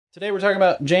Today we're talking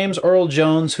about James Earl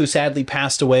Jones, who sadly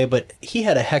passed away, but he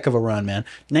had a heck of a run, man.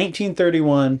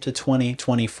 1931 to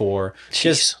 2024.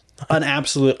 Just an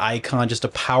absolute icon, just a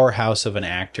powerhouse of an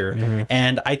actor.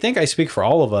 And I think I speak for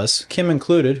all of us, Kim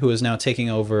included, who is now taking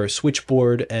over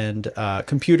switchboard and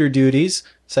computer duties.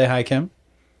 Say hi, Kim.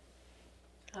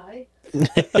 Hi.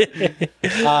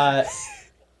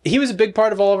 He was a big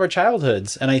part of all of our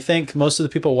childhoods, and I think most of the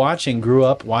people watching grew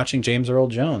up watching James Earl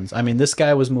Jones. I mean, this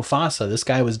guy was Mufasa, this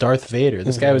guy was Darth Vader,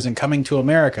 this guy was in Coming to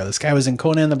America, this guy was in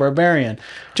Conan the Barbarian.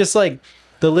 Just like,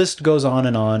 the list goes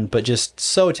on, but just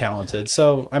so talented.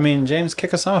 So, I mean, James,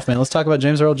 kick us off, man. Let's talk about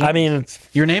James Earl Jones. I mean,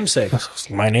 your namesake.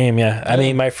 My name, yeah. I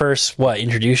mean, my first,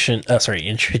 introduce.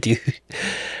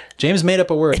 James made up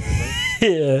a word.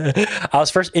 Yeah. I was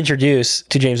first introduced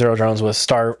to James Earl Jones with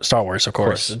Star Wars, of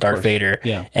course, Darth Vader.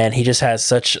 Yeah. And he just has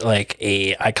such like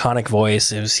a iconic voice.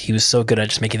 He was so good at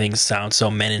just making things sound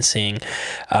so menacing.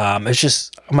 It's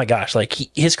just, oh my gosh, like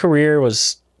his career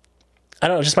was, I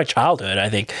don't know, just my childhood, I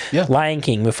think. Yeah. Lion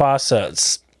King,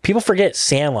 Mufasa. People forget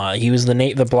Sandlot. He was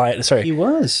the blind, sorry. He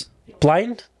was.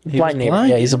 Blind neighbor. Blind.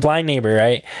 Yeah, he's a blind neighbor,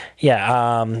 right?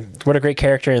 Yeah. What a great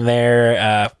character in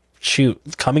there.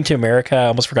 Coming to America. I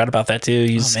almost forgot about that too.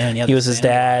 He was his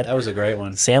dad. That was a great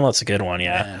one. Sandlot's a good one,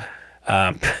 yeah.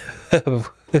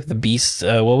 The Beast.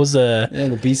 What was the? Yeah,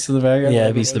 the Beast in the background. Yeah,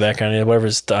 the Beast in the background. Whatever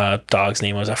his dog's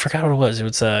name was, I forgot what it was. It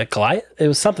was Goliath. It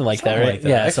was something like that, right?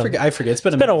 Yeah, I forget. It's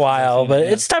been a while, but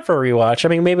it's time for a rewatch. I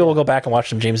mean, maybe we'll go back and watch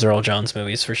some James Earl Jones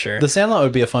movies for sure. The Sandlot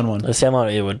would be a fun one. The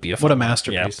Sandlot, it would be a fun What a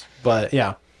masterpiece. Yeah. But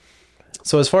yeah.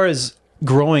 So as far as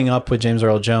growing up with James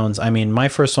Earl Jones, I mean, my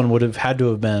first one would have had to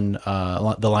have been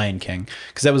The Lion King,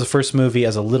 because that was the first movie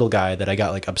as a little guy that I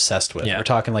got like obsessed with. Yeah. We're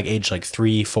talking like age like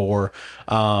 3, 4.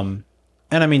 And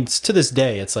I mean, to this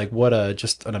day, it's like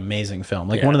just an amazing film,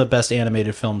 like one of the best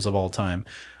animated films of all time.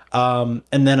 And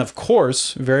then, of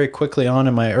course, very quickly on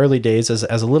in my early days as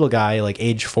a little guy, like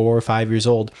age 4 or 5 years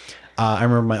old, I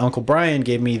remember my Uncle Brian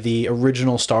gave me the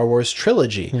original Star Wars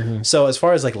trilogy. So as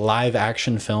far as like live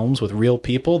action films with real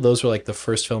people, those were like the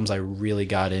first films I really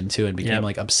got into and became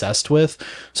like obsessed with.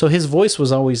 So his voice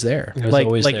was always there.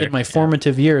 Like in my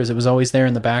formative years, it was always there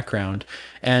in the background.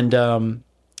 And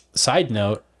side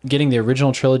note, getting the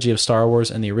original trilogy of Star Wars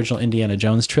and the original Indiana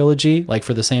Jones trilogy, like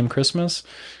for the same Christmas,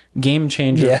 game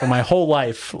changer for my whole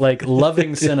life, like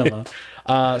loving cinema.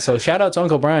 So shout out to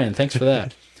Uncle Brian. Thanks for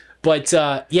that. But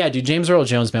yeah, dude, James Earl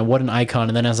Jones, man, what an icon.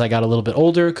 And then as I got a little bit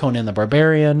older, Conan the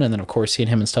Barbarian, and then of course seeing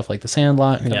him and stuff like The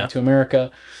Sandlot, Coming to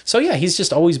America. So yeah, he's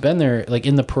just always been there, like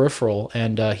in the peripheral,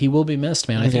 and he will be missed,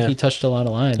 man. I think he touched a lot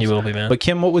of lives. He will be, man. But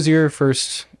Kim, what was your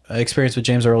first experience with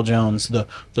James Earl Jones, the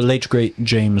late great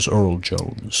James Earl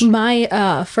Jones?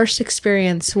 My first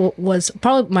experience was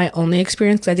probably my only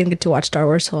experience, because I didn't get to watch Star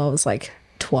Wars till I was like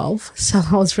 12, so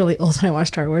I was really old when I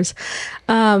watched Star Wars.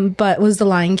 But was The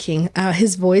Lion King.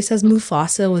 His voice as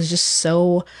Mufasa was just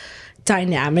so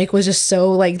dynamic, was just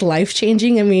so like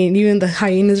life-changing. I mean, even the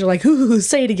hyenas are like, ooh,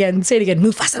 say it again,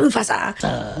 Mufasa,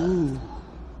 Mufasa. Ooh,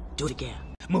 do it again,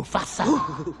 Mufasa.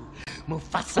 Ooh.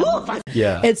 Mufasa.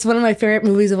 Yeah, it's one of my favorite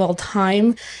movies of all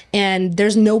time, and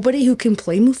there's nobody who can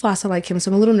play Mufasa like him,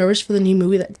 so I'm a little nervous for the new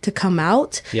movie to come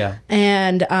out.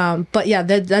 And but yeah,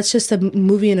 that's just a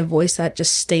movie and a voice that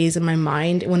just stays in my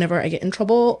mind whenever I get in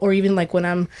trouble, or even like when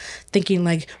I'm thinking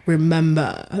like,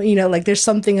 remember, like there's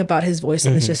something about his voice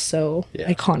that is just so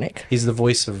iconic. He's the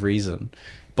voice of reason.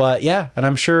 But yeah, and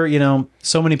I'm sure,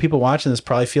 so many people watching this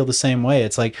probably feel the same way.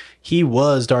 It's like he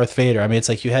was Darth Vader. I mean, it's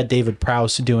like you had David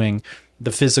Prowse doing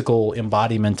the physical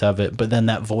embodiment of it, but then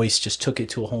that voice just took it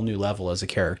to a whole new level as a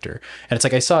character. And it's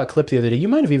like I saw a clip the other day. You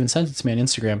might have even sent it to me on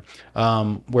Instagram,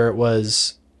 where it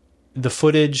was the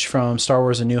footage from Star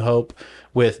Wars A New Hope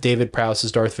with David Prowse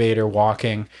as Darth Vader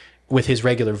walking with his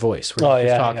regular voice. Where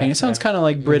he's talking. It sounds kind of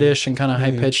like British and kind of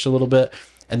high-pitched a little bit.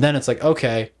 And then it's like,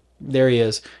 okay, there he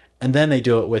is. And then they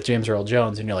do it with James Earl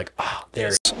Jones, and you're like, oh, there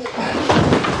he is.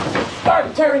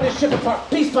 Start tearing this ship apart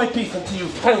piece by piece until you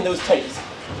find those tapes.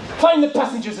 Find the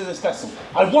passengers of this vessel.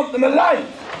 I want them alive!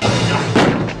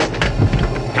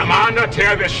 Commander,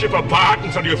 tear this ship apart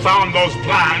until you found those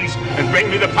plans and bring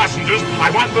me the passengers.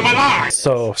 I want them alive!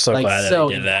 So like, glad that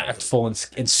they did that.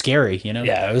 Impactful and scary,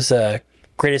 Yeah, it was a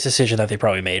greatest decision that they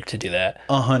probably made to do that.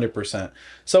 100%.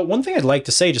 So one thing I'd like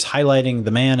to say, just highlighting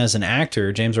the man as an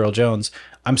actor, James Earl Jones,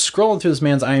 I'm scrolling through this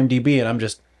man's IMDb and I'm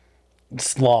just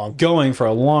going for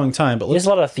a long time. But he does a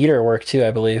lot of theater work too, I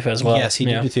believe, as well. Yes, he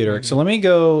did do theater work. So let me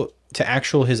go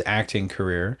to his acting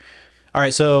career. All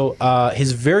right, so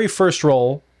his very first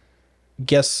role,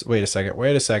 wait a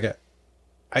second.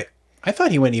 I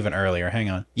thought he went even earlier. Hang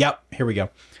on. Yep, here we go.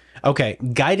 Okay,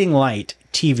 Guiding Light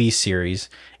TV series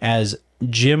as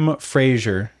Jim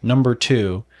Frazier, number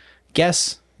 2.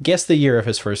 Guess the year of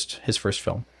his first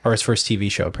film, or his first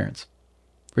TV show appearance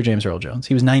for James Earl Jones.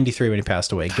 He was 93 when he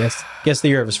passed away. Guess the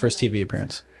year of his first TV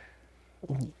appearance.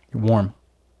 You're warm.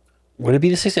 Would it be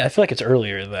the 60s? I feel like it's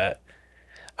earlier than that.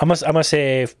 I'm gonna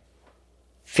say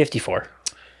 54.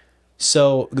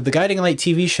 So the Guiding Light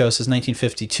TV show says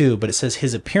 1952, but it says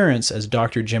his appearance as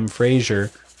Dr. Jim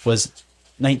Frazier was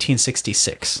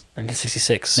 1966.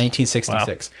 1966.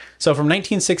 1966. Wow. So from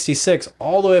 1966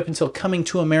 all the way up until Coming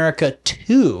to America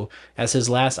 2 as his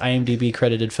last IMDb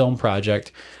credited film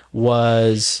project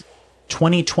was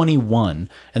 2021.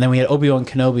 And then we had Obi-Wan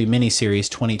Kenobi miniseries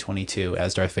 2022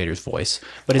 as Darth Vader's voice.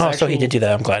 But so he did do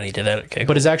that. I'm glad he did that. Okay.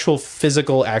 But his actual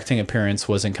physical acting appearance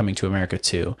was in Coming to America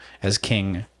 2 as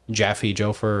King Jaffe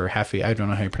Joffer or Haffy. I don't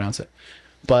know how you pronounce it.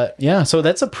 But yeah, so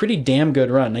that's a pretty damn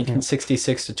good run,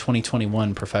 1966 to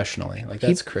 2021 professionally. Like,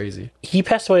 that's crazy. He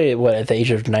passed away, what, at the age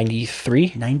of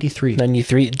 93? 93.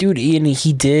 93. Dude, and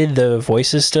he did the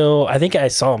voices still. I think I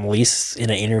saw him at least in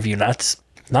an interview not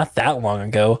that long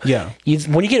ago. Yeah.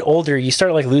 When you get older, you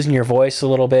start like losing your voice a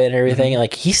little bit and everything.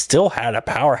 Like, he still had a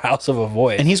powerhouse of a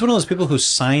voice. And he's one of those people who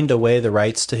signed away the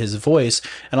rights to his voice.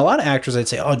 And a lot of actors, I'd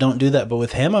say, oh, don't do that. But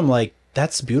with him, I'm like,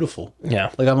 that's beautiful.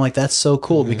 Yeah. Like, I'm like, that's so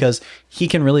cool because he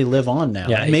can really live on now.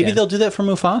 Yeah, Maybe they'll do that for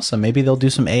Mufasa. Maybe they'll do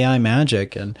some AI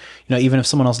magic. And, you know, even if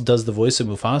someone else does the voice of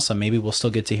Mufasa, maybe we'll still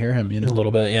get to hear him, you know? A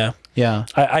little bit, yeah. Yeah.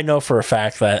 I know for a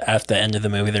fact that at the end of the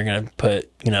movie, they're going to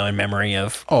put, you know, in memory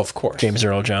of, of course, James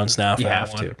Earl Jones now. You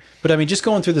have to. But I mean, just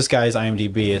going through this guy's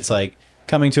IMDb, it's like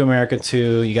Coming to America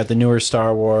 2, you got the newer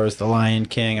Star Wars, The Lion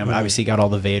King. I mean, obviously, you got all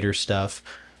the Vader stuff.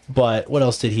 But what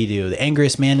else did he do? The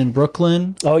Angriest Man in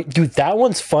Brooklyn. Oh, dude, that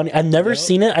one's funny. I've never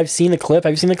seen it. I've seen the clip.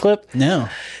 Have you seen the clip? No.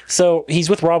 So he's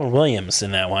with Robin Williams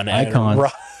in that one.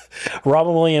 Icon.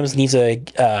 Robin Williams needs to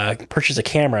purchase a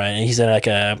camera, and he's in like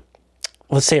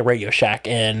let's say a Radio Shack,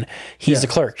 and he's the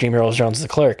clerk. James Earl Jones is the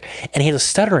clerk, and he has a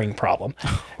stuttering problem.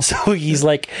 So he's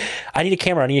like, I need a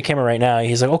camera right now. And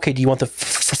he's like, okay, do you want the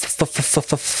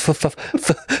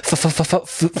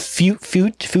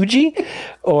Fuji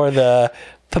or the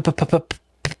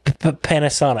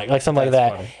Panasonic, like something like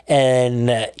that? Funny.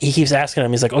 And he keeps asking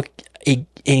him. He's like, okay, and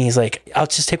he's like, I'll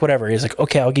just take whatever. He's like,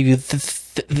 okay, I'll give you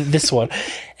this one.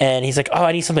 And he's like, oh,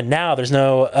 I need something now. There's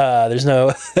no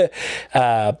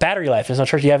battery life. There's no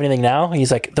charge. Do you have anything now? And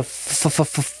he's like, the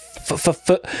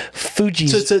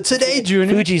Fuji's today,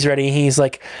 Junior. Fuji's ready. And he's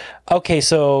like, okay,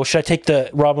 so should I take the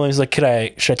Robin Williams? Like, should I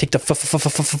take the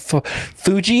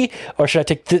Fuji or should I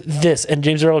take this? And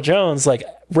James Earl Jones, like,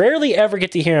 rarely ever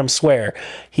get to hear him swear.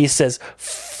 He says,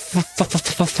 fuck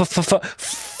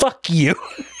you.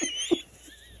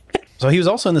 So he was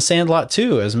also in The Sandlot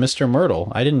 2 as Mr.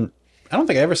 Myrtle. I don't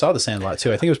think I ever saw The Sandlot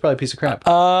 2. I think it was probably a piece of crap.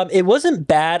 It wasn't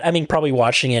bad. I mean, probably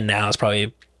watching it now is probably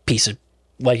a piece of,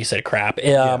 like you said, crap.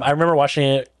 I remember watching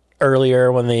it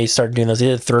earlier when they started doing those. They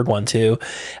did the third one too.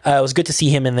 It was good to see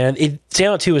him in there.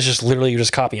 Sandlot 2 was just literally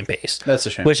just copy and paste. That's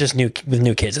a shame. Which is with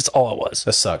new kids. That's all it was.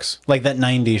 That sucks. Like that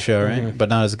 90s show, right? Mm-hmm. But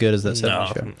not as good as that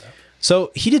 70s show.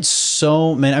 So he did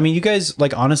so many. I mean, you guys,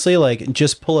 like, honestly, like,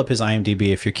 just pull up his IMDb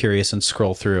if you're curious and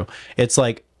scroll through. It's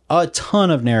like a ton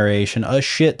of narration, a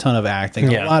shit ton of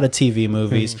acting, a lot of TV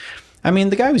movies. I mean,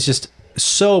 the guy was just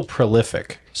so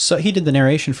prolific. So he did the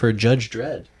narration for Judge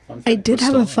Dredd. I did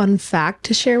have a fun fact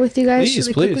to share with you guys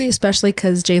really quickly, especially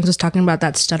because James was talking about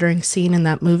that stuttering scene in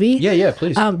that movie. Yeah,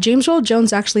 please. James Earl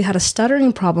Jones actually had a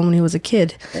stuttering problem when he was a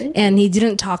kid, and he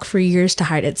didn't talk for years to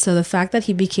hide it. So the fact that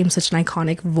he became such an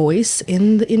iconic voice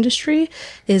in the industry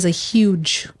is a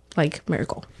huge, like,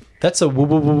 miracle. That's a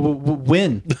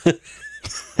win.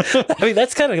 I mean,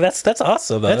 that's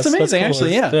awesome. Though. That's amazing, cool.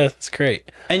 Actually. Yeah, that's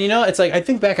great. And you know, it's like, I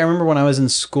think back. I remember when I was in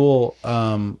school.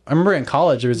 I remember in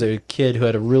college there was a kid who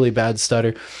had a really bad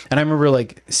stutter, and I remember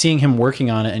like seeing him working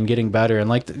on it and getting better.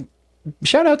 And like,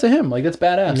 shout out to him. Like, that's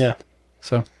badass. Yeah.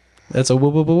 So that's a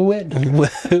win.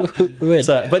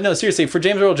 So, but no, seriously, for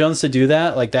James Earl Jones to do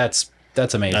that, like, that's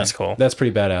amazing. That's cool. That's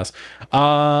pretty badass.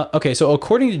 Okay, so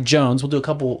according to Jones, we'll do a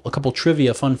couple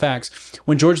trivia fun facts.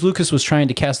 When George Lucas was trying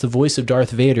to cast the voice of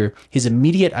Darth Vader, his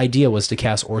immediate idea was to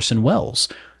cast Orson Welles.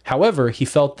 However, he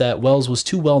felt that Welles was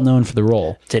too well known for the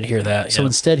role. Did hear that. So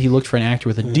instead, he looked for an actor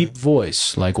with a deep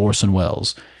voice like Orson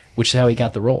Welles, which is how he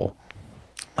got the role.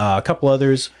 A couple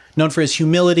others. Known for his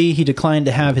humility, he declined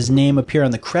to have his name appear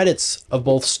on the credits of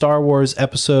both Star Wars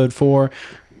Episode 4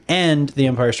 and The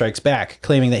Empire Strikes Back,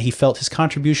 claiming that he felt his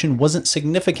contribution wasn't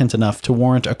significant enough to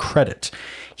warrant a credit.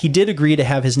 He did agree to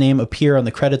have his name appear on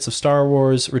the credits of Star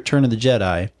Wars Return of the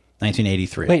Jedi,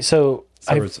 1983. Wait, so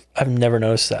I've never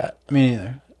noticed that. Me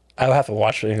neither. I would have to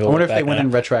watch it. And go I wonder if back they went now.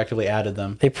 and retroactively added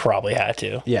them. They probably had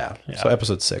to. Yeah. So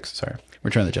episode 6, sorry.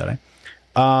 Return of the Jedi.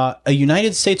 A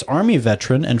United States Army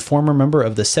veteran and former member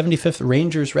of the 75th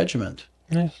Rangers Regiment.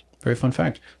 Nice. Very fun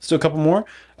fact. Let's do a couple more.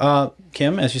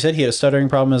 Kim, as you said, he had a stuttering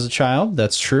problem as a child.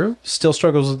 That's true. Still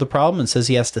struggles with the problem and says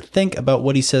he has to think about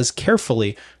what he says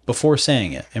carefully before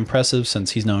saying it. Impressive,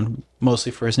 since he's known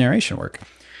mostly for his narration work.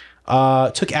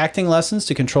 Took acting lessons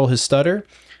to control his stutter.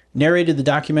 Narrated the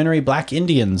documentary Black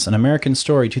Indians, An American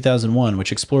Story, 2001,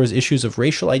 which explores issues of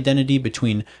racial identity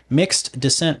between mixed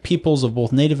descent peoples of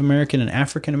both Native American and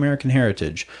African American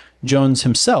heritage. Jones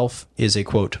himself is a,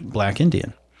 quote, Black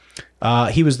Indian.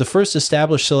 He was the first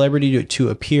established celebrity to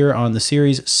appear on the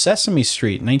series Sesame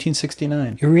Street,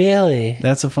 1969. Really?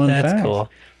 That's a fun fact. That's cool.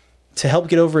 To help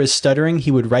get over his stuttering,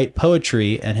 he would write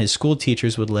poetry, and his school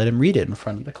teachers would let him read it in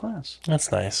front of the class. That's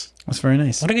nice. That's very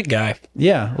nice. What a good guy.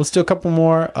 Yeah, let's do a couple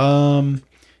more.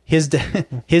 His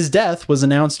death was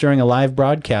announced during a live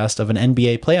broadcast of an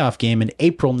NBA playoff game in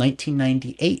April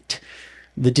 1998.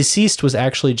 The deceased was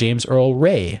actually James Earl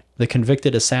Ray, the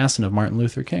convicted assassin of Martin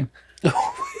Luther King.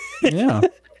 Yeah.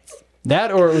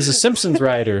 That, or it was a Simpsons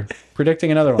writer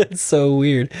predicting another one. It's so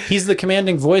weird. He's the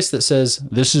commanding voice that says,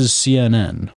 "This is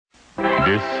CNN."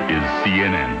 This is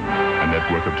CNN, a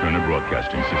network of Turner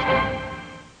Broadcasting System.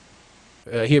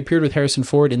 He appeared with Harrison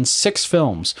Ford in 6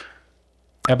 films.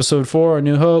 Episode 4, A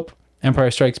New Hope, Empire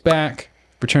Strikes Back,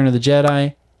 Return of the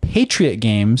Jedi, Patriot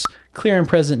Games, Clear and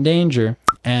Present Danger,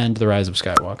 and The Rise of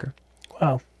Skywalker.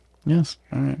 Wow. Yes.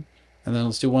 All right. And then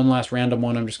let's do one last random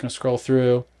one. I'm just going to scroll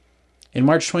through. In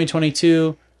March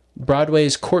 2022,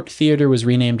 Broadway's Court Theater was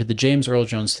renamed the James Earl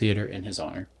Jones Theater in his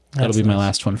honor. That'll be my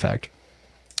last fun fact.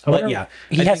 But yeah,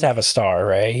 He has to have a star,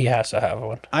 right? He has to have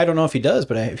one. I don't know if he does,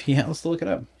 but if he has, let's look it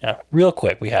up. Yeah. Real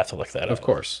quick, we have to look that up. Of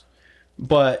course.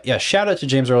 But yeah, shout out to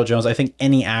James Earl Jones. I think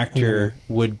any actor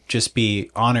would just be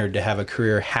honored to have a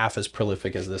career half as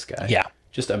prolific as this guy. Yeah.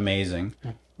 Just amazing.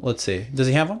 Let's see. Does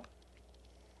he have one?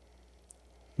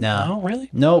 No. Oh, really?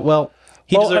 No, well,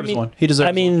 he deserves one. He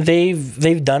deserves one.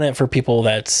 they've done it for people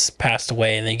that's passed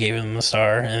away and they gave him the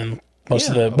star, and most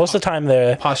of the time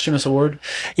the posthumous award.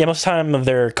 Yeah, most of the time of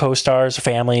their co-stars,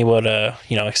 family would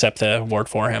accept the award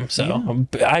for him. So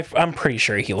I'm pretty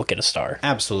sure he will get a star.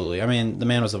 Absolutely. I mean, the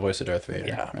man was the voice of Darth Vader.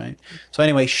 Yeah. Right. So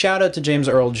anyway, shout out to James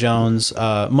Earl Jones.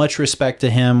 Much respect to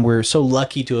him. We're so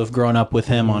lucky to have grown up with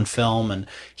him on film and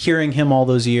hearing him all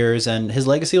those years, and his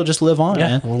legacy will just live on.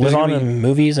 Yeah, man. live on in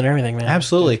movies and everything, man.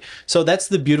 Absolutely. So that's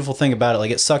the beautiful thing about it.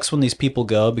 Like, it sucks when these people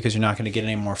go because you're not going to get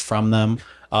any more from them.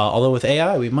 Although with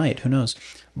AI, we might. Who knows?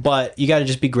 But you got to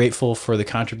just be grateful for the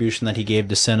contribution that he gave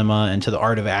to cinema and to the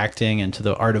art of acting and to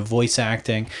the art of voice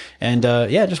acting. And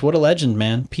yeah, just what a legend,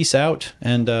 man. Peace out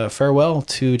and farewell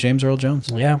to James Earl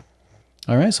Jones. Yeah.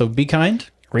 All right. So be kind.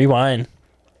 Rewind.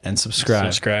 And subscribe.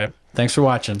 Subscribe. Thanks for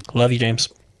watching. Love you, James.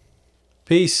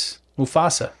 Peace.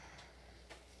 Mufasa.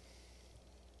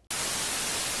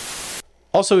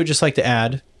 Also, we'd just like to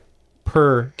add,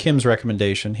 per Kim's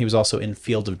recommendation, he was also in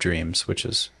Field of Dreams, which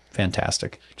is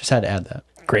fantastic. Just had to add that.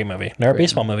 Great movie. Another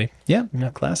baseball movie. Yeah,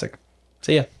 classic.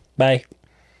 See ya. Bye.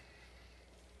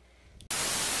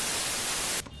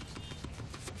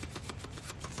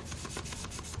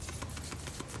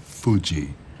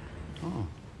 Fuji. Oh.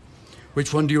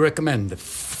 Which one do you recommend? The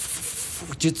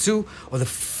Fujitsu or the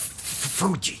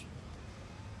Fuji?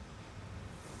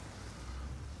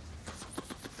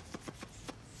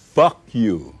 Fuck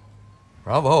you.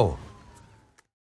 Bravo.